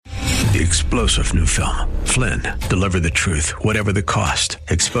The explosive new film, Flynn, deliver the truth, whatever the cost,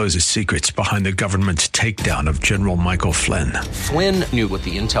 exposes secrets behind the government's takedown of General Michael Flynn. Flynn knew what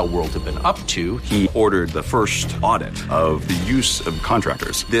the intel world had been up to. He ordered the first audit of the use of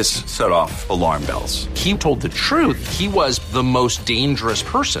contractors. This set off alarm bells. He told the truth. He was the most dangerous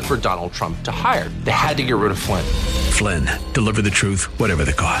person for Donald Trump to hire. They had to get rid of Flynn. Flynn, deliver the truth, whatever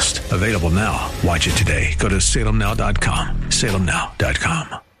the cost. Available now. Watch it today. Go to salemnow.com.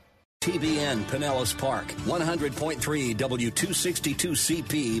 salemnow.com. TBN Pinellas Park, 100.3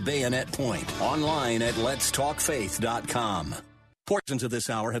 W262CP Bayonet Point. Online at letstalkfaith.com. Portions of this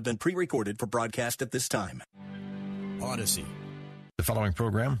hour have been pre-recorded for broadcast at this time. Odyssey. The following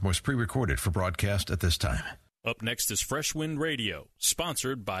program was pre-recorded for broadcast at this time. Up next is Fresh Wind Radio,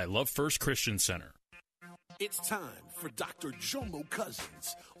 sponsored by Love First Christian Center. It's time for Dr. Jomo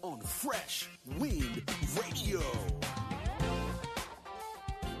Cousins on Fresh Wind Radio.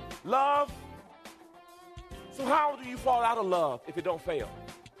 Love. So how do you fall out of love if it don't fail?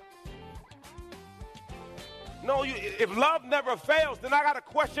 No, if love never fails, then I got to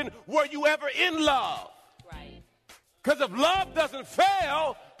question, were you ever in love? Right. Because if love doesn't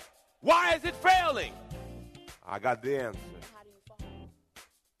fail, why is it failing? I got the answer. How do you fall?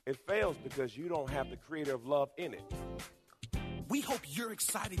 It fails because you don't have the creator of love in it. We hope you're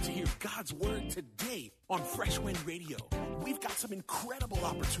excited to hear God's word today on Fresh Wind Radio. We've got some incredible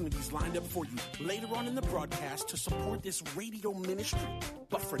opportunities lined up for you later on in the broadcast to support this radio ministry.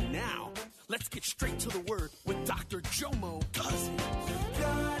 But for now, let's get straight to the word with Dr. Jomo Cousins.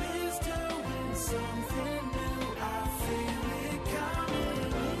 God is doing something new. I feel it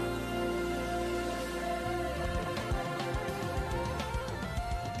coming.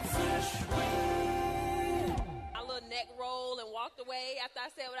 Fresh Wind. I little neck roll and walked away after I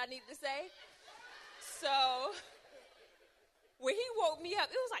said what I needed to say. So when he woke me up,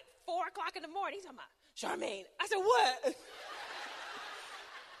 it was like 4 o'clock in the morning. He's talking about, Charmaine. I said, what?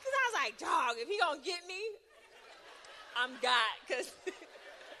 Because I was like, dog, if he gonna get me, I'm got. Because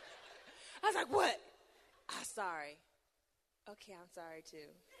I was like, what? I'm sorry. Okay, I'm sorry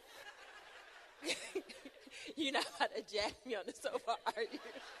too. You're not about to jack me on the sofa, are you?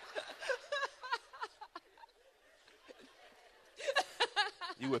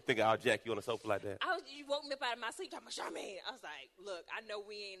 You would think I'll jack you on the sofa like that. You woke me up out of my sleep talking about Charmaine. I was like, look, I know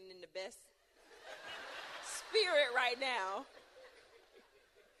we ain't in the best spirit right now.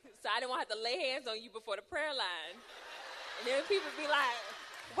 So I didn't want to have to lay hands on you before the prayer line. And then people be like,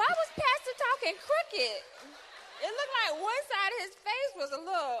 why was Pastor talking crooked? It looked like one side of his face was a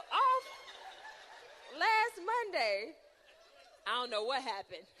little off last Monday. I don't know what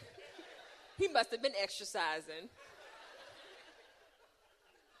happened. He must have been exercising.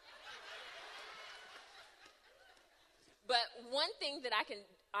 But one thing that I can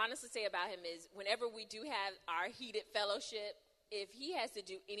honestly say about him is whenever we do have our heated fellowship, if he has to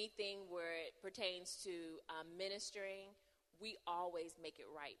do anything where it pertains to ministering, we always make it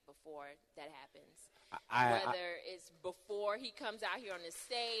right before that happens. Whether it's before he comes out here on the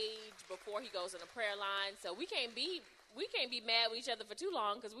stage, before he goes on the prayer line. So we can't be mad with each other for too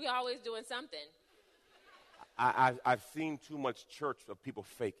long because we always doing something. I've seen too much church of people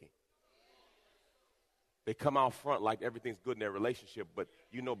faking. They come out front like everything's good in their relationship, but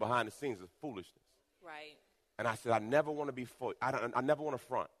behind the scenes is foolishness. Right. And I said, I never want to be I never want to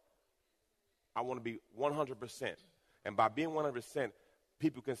front. I want to be 100%. And by being 100%,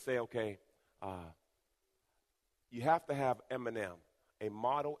 people can say, okay, you have to have Eminem, a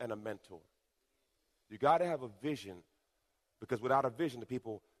model and a mentor. You got to have a vision, because without a vision, the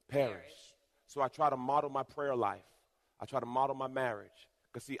people perish. So I try to model my prayer life. I try to model my marriage.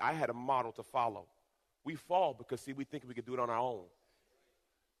 Because, see, I had a model to follow. We fall because, see, we think we can do it on our own.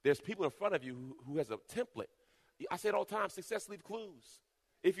 There's people in front of you who has a template. I say it all the time, success leaves clues.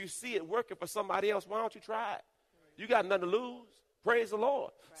 If you see it working for somebody else, why don't you try it? You got nothing to lose. Praise the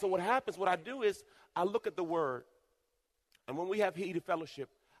Lord. Right. So what happens, what I do is I look at the word, and when we have heated fellowship,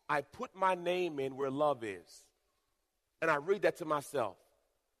 I put my name in where love is. And I read that to myself.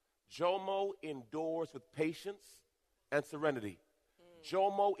 Jomo endures with patience and serenity.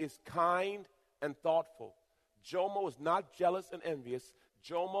 Jomo is kind and thoughtful. Jomo is not jealous and envious.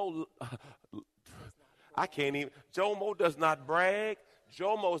 Jomo does not brag.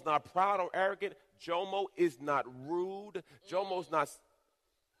 Jomo is not proud or arrogant. Jomo is not rude. Jomo's not.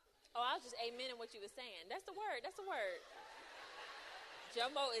 Oh, I was just amening what you were saying. That's the word. That's the word.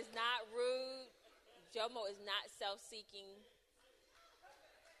 Jomo is not rude. Jomo is not self-seeking.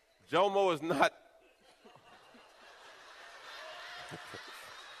 Jomo is not.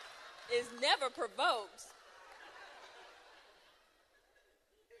 Is never provoked.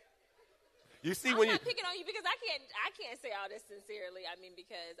 You see, I'm when not picking on you because I can't say all this sincerely. I mean,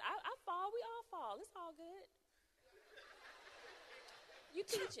 because I fall. We all fall. It's all good. You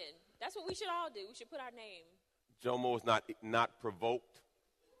teaching. That's what we should all do. We should put our name. Jomo is not provoked.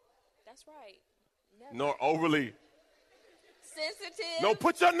 That's right. Never. Nor overly sensitive. No,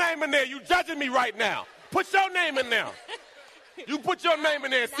 put your name in there. You judging me right now. Put your name in there. You put your name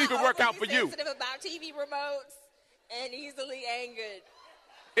in there and see if it work out for you. Sensitive about TV remotes and easily angered.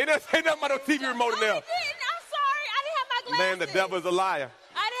 It ain't nothing about no TV remote in there. I'm sorry. I didn't have my glasses. Man, the devil is a liar.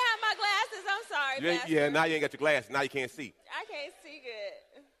 I didn't have my glasses. I'm sorry, Pastor. Yeah, now you ain't got your glasses. Now you can't see. I can't see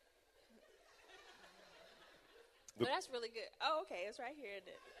good. But that's really good. Oh, okay. It's right here.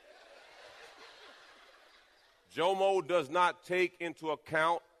 Jomo does not take into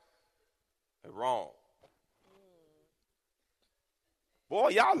account the wrong. Boy,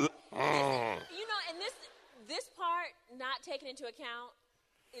 y'all. You know, and this part, not taken into account,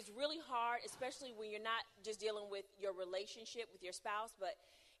 is really hard, especially when you're not just dealing with your relationship with your spouse, but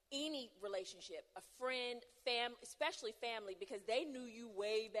any relationship, a friend, family, especially family, because they knew you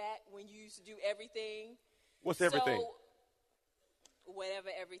way back when you used to do everything. What's everything? So, whatever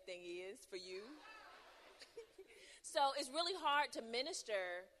everything is for you. So it's really hard to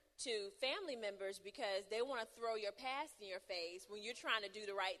minister to family members because they want to throw your past in your face when you're trying to do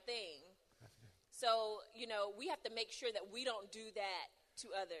the right thing. So, you know, we have to make sure that we don't do that to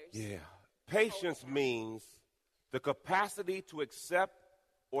others. Yeah. Patience means the capacity to accept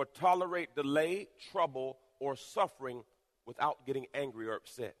or tolerate delay, trouble, or suffering without getting angry or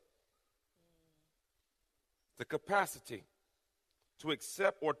upset. The capacity to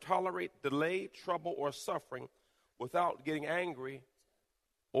accept or tolerate delay, trouble, or suffering without getting angry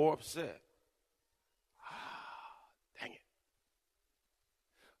or upset. Dang it.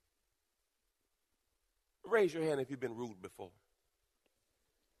 Raise your hand if you've been rude before.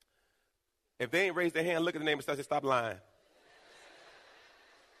 If they ain't raised their hand, look at the name and say, stop lying.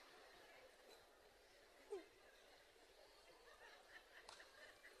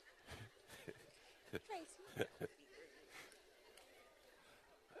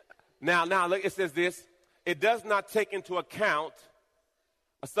 Now, look, it says this. It does not take into account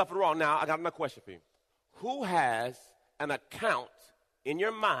a suffered wrong. Now, I got another question for you. Who has an account in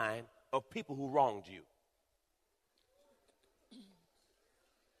your mind of people who wronged you?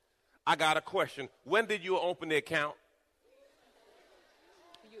 I got a question. When did you open the account?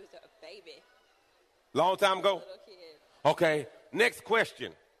 You was a baby. Long time ago? Little kid. Okay, next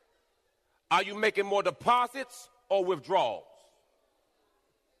question. Are you making more deposits or withdrawals?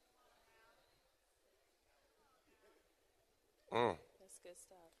 That's good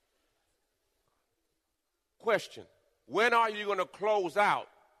stuff. Question. When are you going to close out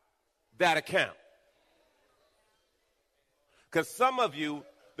that account? Because some of you,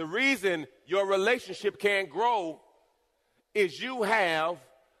 the reason your relationship can't grow is you have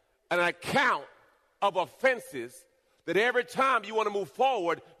an account of offenses that every time you want to move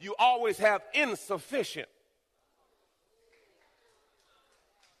forward, you always have insufficient.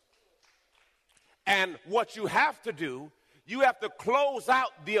 And what you have to do, you have to close out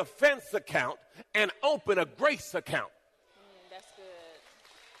the offense account and open a grace account. That's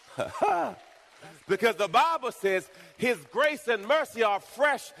good. Because the Bible says his grace and mercy are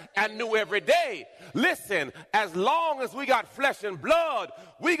fresh and new every day. Listen, as long as we got flesh and blood,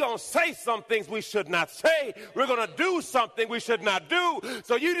 we're going to say some things we should not say. We're going to do something we should not do.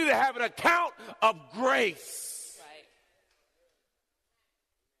 So you need to have an account of grace. Right.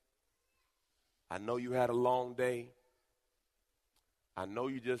 I know you had a long day. I know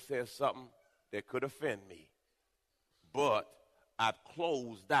you just said something that could offend me. But I've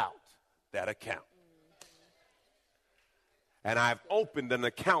closed out that account. And I've opened an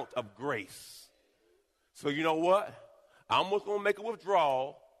account of grace. So you know what? I'm just going to make a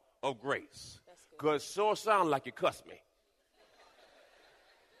withdrawal of grace. Because it sure sounds like you cussed me.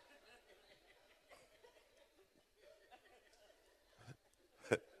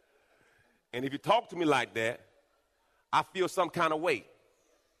 And if you talk to me like that, I feel some kind of weight.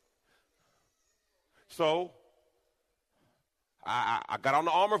 So I got on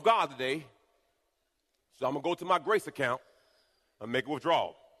the armor of God today, so I'm going to go to my grace account and make a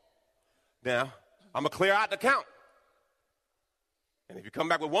withdrawal. Now, I'm going to clear out the account. And if you come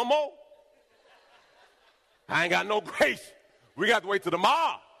back with one more, I ain't got no grace. We got to wait till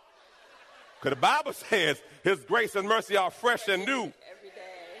tomorrow. Because the Bible says his grace and mercy are fresh and new. Every day.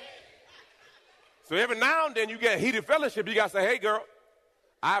 So every now and then you get heated fellowship, you got to say, hey, girl,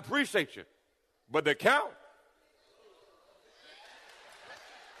 I appreciate you. But the account,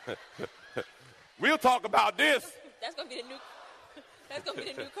 we'll talk about this. That's going to be the new. That's going to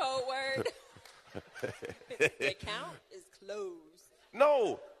be the new code word. The account is closed.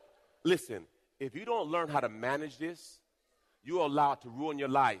 No. Listen, if you don't learn how to manage this, you're allowed to ruin your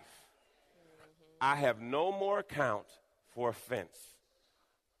life. I have no more account for offense.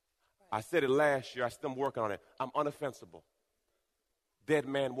 I said it last year. I still am working on it. I'm unoffensible. Dead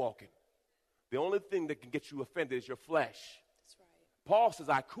man walking. The only thing that can get you offended is your flesh. That's right. Paul says,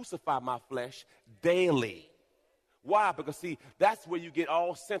 I crucify my flesh daily. Why? Because, see, that's where you get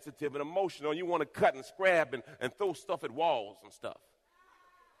all sensitive and emotional. You want to cut and scrap and throw stuff at walls and stuff.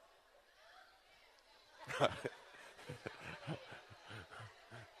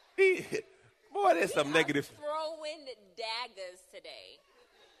 Boy, there's some negative. Throwing daggers today.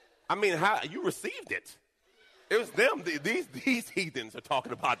 I mean, how you received it? It was them. These heathens are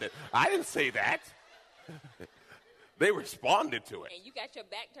talking about that. I didn't say that. They responded to it. And you got your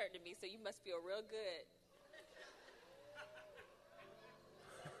back turned to me, so you must feel real good.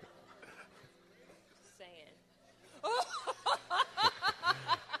 Just saying.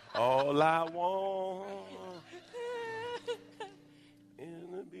 All I want is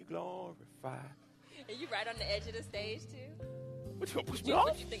to be glorified. And you right on the edge of the stage, too? What, you gonna push me off?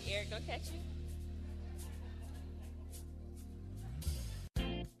 What, you think Eric gonna catch you?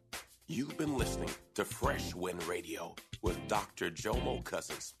 You've been listening to Fresh Wind Radio with Dr. Jomo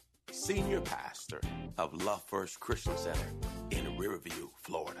Cousins, Senior Pastor of Love First Christian Center in Riverview,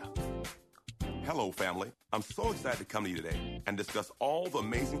 Florida. Hello, family. I'm so excited to come to you today and discuss all the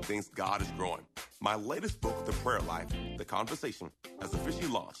amazing things God is growing. My latest book, The Prayer Life, The Conversation, has officially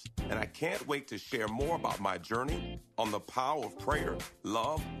launched, and I can't wait to share more about my journey on the power of prayer,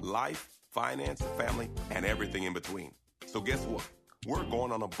 love, life, finance, family, and everything in between. So guess what? We're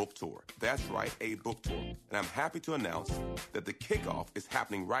going on a book tour. That's right, a book tour. And I'm happy to announce that the kickoff is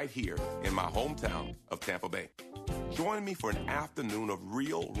happening right here in my hometown of Tampa Bay. Join me for an afternoon of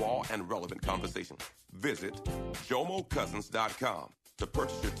real, raw, and relevant conversation. Visit JomoCousins.com to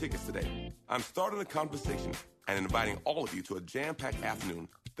purchase your tickets today. I'm starting a conversation and inviting all of you to a jam-packed afternoon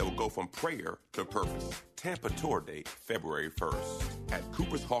that will go from prayer to purpose. Tampa tour date, February 1st at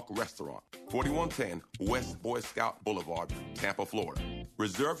Cooper's Hawk Restaurant, 4110 West Boy Scout Boulevard, Tampa, Florida.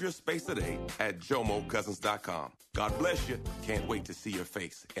 Reserve your space today at JomoCousins.com. God bless you. Can't wait to see your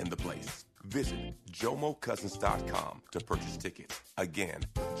face in the place. Visit JomoCousins.com to purchase tickets. Again,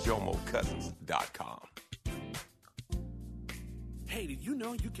 JomoCousins.com. Hey, did you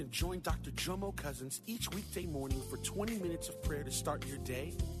know you can join Dr. Jomo Cousins each weekday morning for 20 minutes of prayer to start your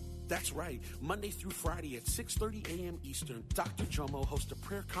day? That's right. Monday through Friday at 6:30 a.m. Eastern, Dr. Jomo hosts a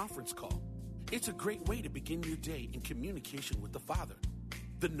prayer conference call. It's a great way to begin your day in communication with the Father.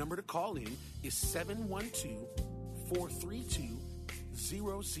 The number to call in is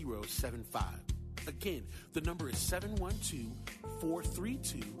 712-432-0075. Again, the number is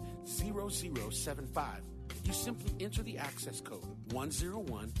 712-432-0075. You simply enter the access code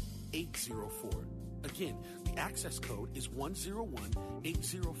 101804. Again, the access code is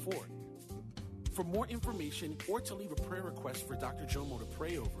 101804. For more information or to leave a prayer request for Dr. Jomo to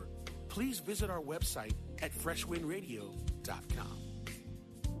pray over, please visit our website at freshwindradio.com.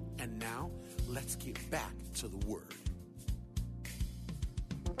 And now, let's get back to the Word.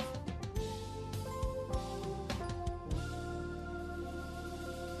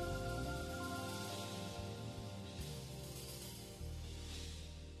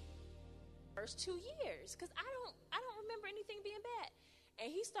 First 2 years, because I don't remember anything being bad.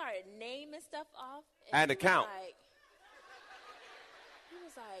 And he started naming stuff off. And account. He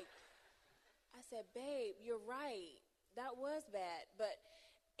was like, I said, babe, you're right. That was bad. But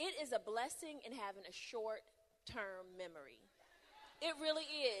it is a blessing in having a short-term memory. It really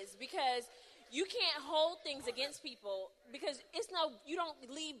is, because you can't hold things against people because you don't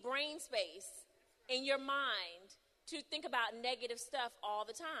leave brain space in your mind to think about negative stuff all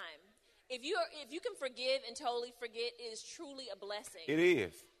the time. If you can forgive and totally forget, it is truly a blessing. It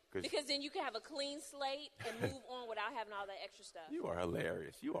is. Because then you can have a clean slate and move on without having all that extra stuff. You are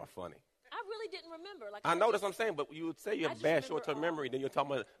hilarious. You are funny. I really didn't remember. I know that's what I'm saying, but you would say you have bad short-term memory, then you're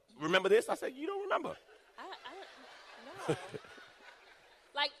talking about, remember this? I said, you don't remember. No.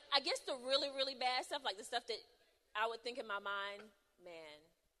 Like, I guess the really, really bad stuff, like the stuff that I would think in my mind, man,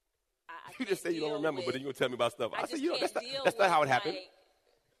 I you just say you don't remember, but then you'll tell me about stuff. I said, that's not how it happened.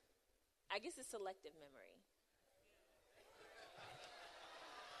 I guess it's selective memory.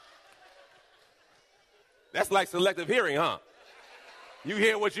 That's like selective hearing, huh? You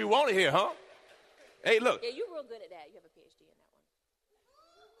hear what you want to hear, huh? Hey, look. Yeah, you're real good at that. You have a PhD in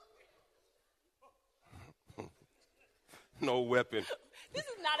that one. No weapon This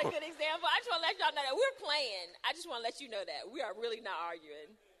is not a good example. I just want to let y'all know that we're playing. I just want to let you know that. We are really not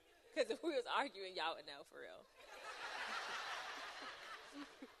arguing. Because if we was arguing, y'all would know for real.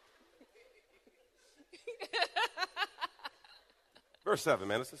 Verse 7,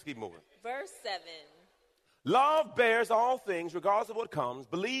 man. Let's just keep moving. Verse 7. Love bears all things, regardless of what comes,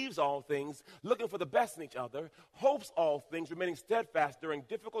 believes all things, looking for the best in each other, hopes all things, remaining steadfast during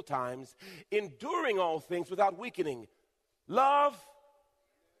difficult times, enduring all things without weakening. Love.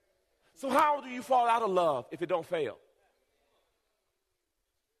 So how do you fall out of love if it don't fail?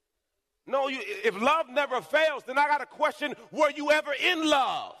 No, if love never fails, then I got to question, were you ever in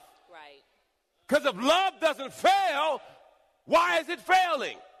love? Right. Because if love doesn't fail, why is it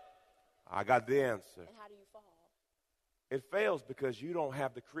failing? I got the answer. And how do you fall? It fails because you don't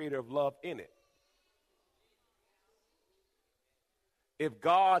have the creator of love in it. If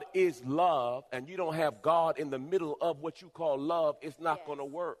God is love and you don't have God in the middle of what you call love, it's not going to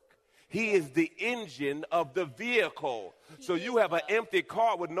work. He is the engine of the vehicle. So you have an empty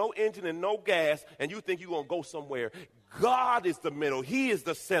car with no engine and no gas, and you think you're going to go somewhere. God is the middle. He is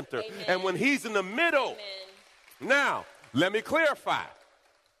the center. Amen. And when he's in the middle, now, let me clarify.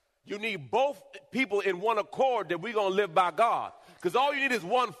 You need both people in one accord that we're going to live by God. Because all you need is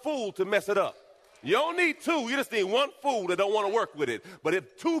one fool to mess it up. You don't need two. You just need one fool that don't want to work with it. But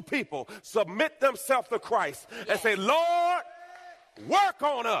if two people submit themselves to Christ and say, Lord, work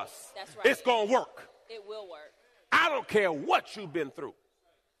on us, that's right. It's going to work. It will work. I don't care what you've been through.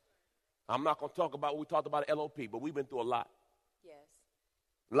 I'm not going to talk about what we talked about at LOP, but we've been through a lot. Yes.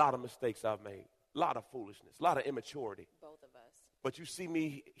 A lot of mistakes I've made. A lot of foolishness. A lot of immaturity. Both of us. But you see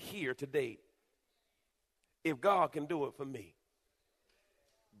me here today. If God can do it for me,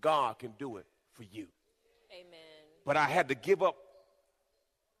 God can do it for you. Amen. But I had to give up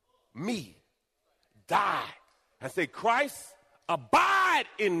me, die, and say, Christ, abide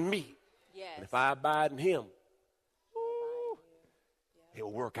in me. Yes. And if I abide in him,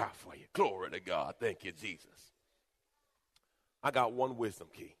 he'll work out for you. Glory to God. Thank you, Jesus. I got one wisdom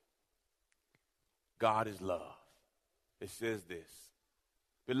key. God is love. It says this,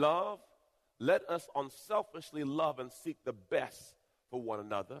 beloved, let us unselfishly love and seek the best for one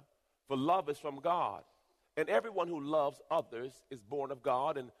another, for love is from God. And everyone who loves others is born of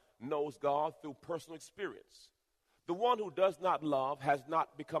God and knows God through personal experience. The one who does not love has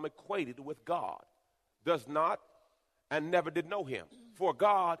not become acquainted with God, does not and never did know him. For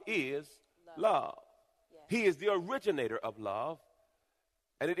God is love. Yes. He is the originator of love,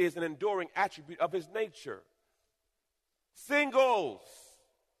 and it is an enduring attribute of his nature. Singles,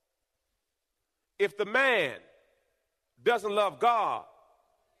 if the man doesn't love God,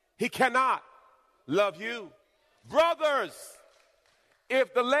 he cannot love you. Brothers,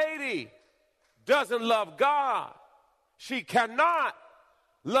 if the lady doesn't love God, she cannot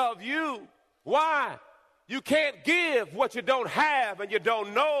love you. Why? You can't give what you don't have and you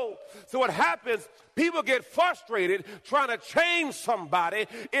don't know. So what happens, people get frustrated trying to change somebody.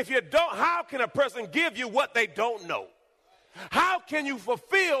 If you don't, how can a person give you what they don't know? How can you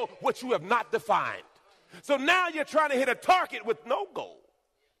fulfill what you have not defined? So now you're trying to hit a target with no goal.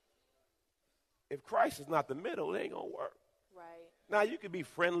 If Christ is not the middle, it ain't going to work. Right. Now, you can be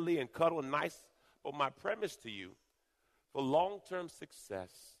friendly and cuddle and nice, but my premise to you, for long-term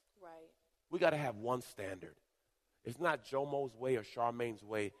success, right, we got to have one standard. It's not Jomo's way or Charmaine's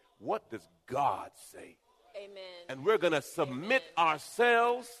way. What does God say? Amen. And we're going to submit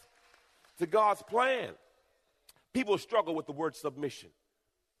ourselves to God's plan. People struggle with the word submission.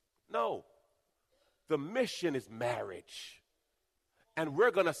 No. The mission is marriage. And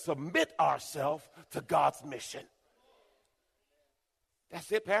we're going to submit ourselves to God's mission.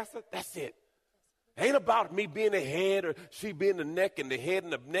 That's it, Pastor? That's it. It ain't about me being the head or she being the neck and the head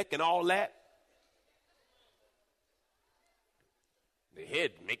and the neck and all that. The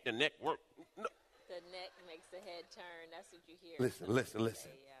head make the neck work. No. The neck makes the head turn. That's what you hear. Listen.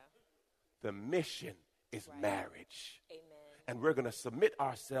 Yeah. The mission is marriage. Amen. And we're going to submit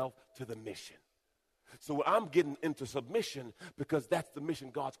ourselves to the mission. So I'm getting into submission because that's the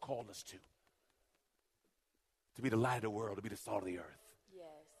mission God's called us to. To be the light of the world, to be the salt of the earth. Yes.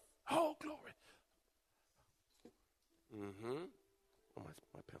 Oh, glory. Mm-hmm. Oh,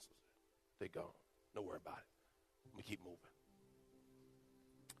 my pencils. They're gone. Don't worry about it. Let me keep moving.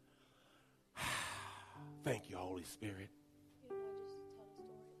 Thank you, Holy Spirit. You don't want to just tell a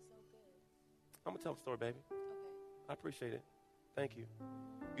story. It's so good. I'm going to tell a story, baby. Okay. I appreciate it. Thank you.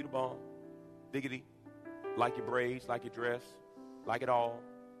 You the bomb. Diggity. Like your braids, like your dress, like it all.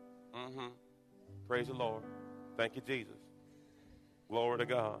 Mm-hmm. Praise the Lord. Thank you, Jesus. Glory to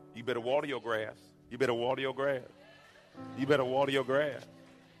God. You better water your grass. You better water your grass. You better water your grass.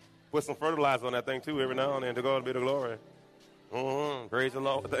 Put some fertilizer on that thing, too, every now and then, to God be the glory. Praise the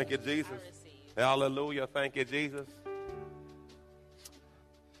Lord. Thank you, Jesus. Hallelujah. Thank you, Jesus.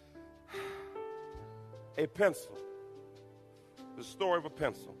 A pencil. The story of a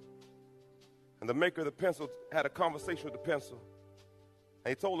pencil. And the maker of the pencil had a conversation with the pencil.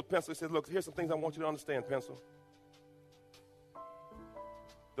 And he told the pencil, he said, look, here's some things I want you to understand, pencil.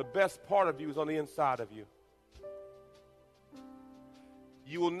 The best part of you is on the inside of you.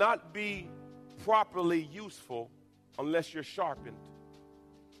 You will not be properly useful unless you're sharpened.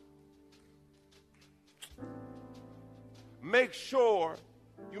 Make sure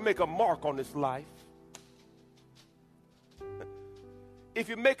you make a mark on this life. If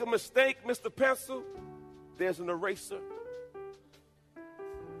you make a mistake, Mr. Pencil, there's an eraser.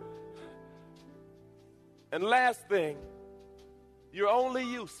 And last thing, you're only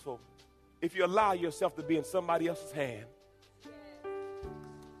useful if you allow yourself to be in somebody else's hand.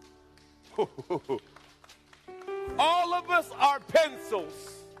 All of us are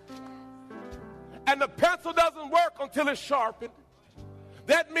pencils. And the pencil doesn't work until it's sharpened.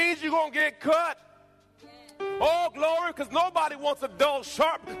 That means you're going to get cut. Oh, glory, because nobody wants a dull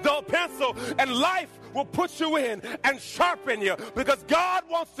pencil. And life will put you in and sharpen you because God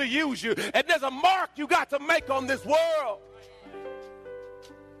wants to use you. And there's a mark you got to make on this world.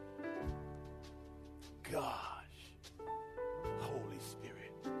 Gosh. Holy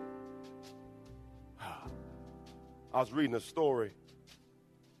Spirit. I was reading a story.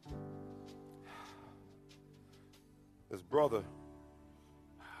 This brother,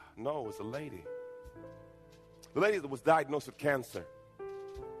 no, it's a lady. The lady that was diagnosed with cancer.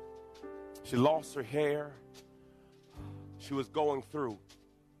 She lost her hair. She was going through.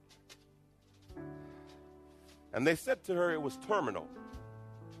 And they said to her it was terminal.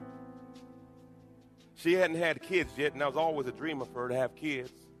 She hadn't had kids yet, and that was always a dream of her to have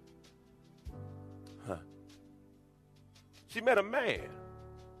kids. She met a man.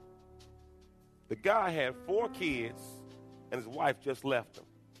 The guy had 4 kids, and his wife just left him.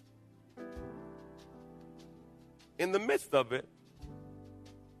 In the midst of it,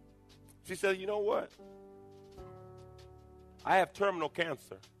 she said, you know what? I have terminal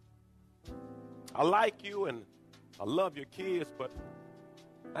cancer. I like you and I love your kids, but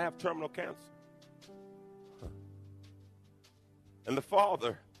I have terminal cancer. And the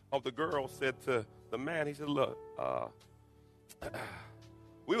father of the girl said to the man, he said, look,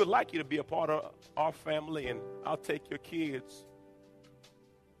 we would like you to be a part of our family and I'll take your kids.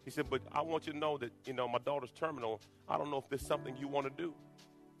 He said, but I want you to know that, my daughter's terminal. I don't know if there's something you want to do.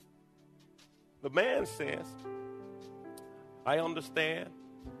 The man says, I understand,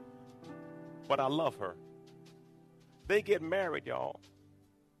 but I love her. They get married, y'all.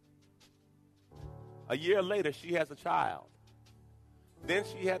 A year later, she has a child. Then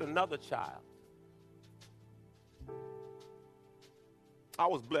she had another child. I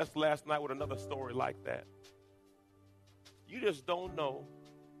was blessed last night with another story like that. You just don't know.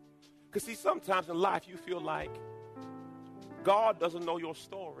 Because, see, sometimes in life you feel like God doesn't know your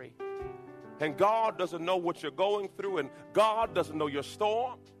story. And God doesn't know what you're going through. And God doesn't know your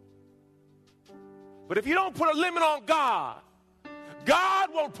storm. But if you don't put a limit on God, God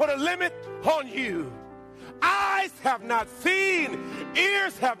won't put a limit on you. Eyes have not seen,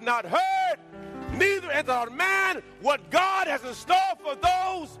 ears have not heard, neither has our man what God has in store for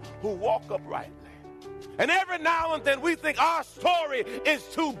those who walk uprightly. And every now and then we think our story is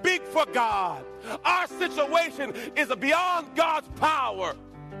too big for God. Our situation is beyond God's power.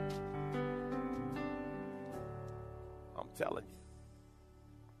 I'm telling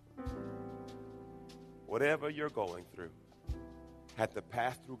you, whatever you're going through had to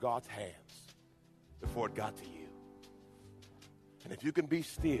pass through God's hands before it got to you. And if you can be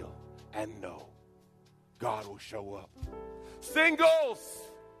still and know, God will show up.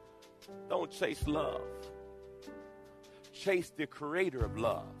 Singles, don't chase love. Chase the creator of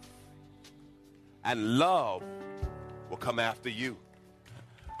love. And love will come after you.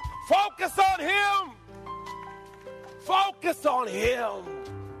 Focus on him. Focus on him.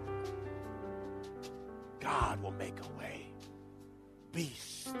 God will make a way. Be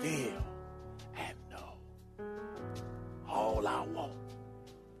still and know. All I want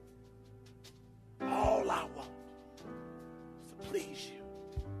is to please you.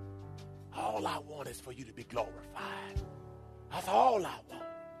 All I want is for you to be glorified. That's all I want.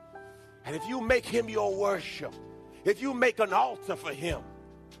 And if you make him your worship, if you make an altar for him,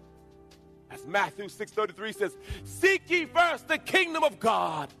 as Matthew 6:33 says, seek ye first the kingdom of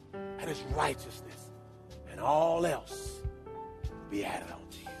God and his righteousness, and all else be added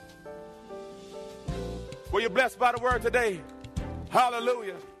unto you. Were you blessed by the word today?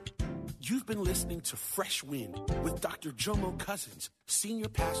 Hallelujah. You've been listening to Fresh Wind with Dr. Jomo Cousins, Senior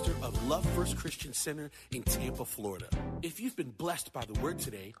Pastor of Love First Christian Center in Tampa, Florida. If you've been blessed by the word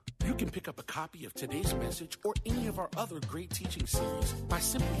today, you can pick up a copy of today's message or any of our other great teaching series by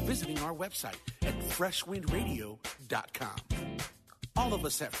simply visiting our website at freshwindradio.com. All of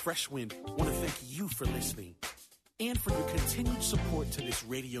us at Fresh Wind want to thank you for listening and for your continued support to this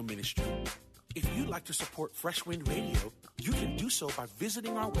radio ministry. If you'd like to support Fresh Wind Radio, you can do so by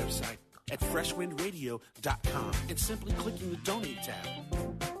visiting our website at freshwindradio.com and simply clicking the Donate tab.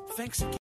 Thanks again.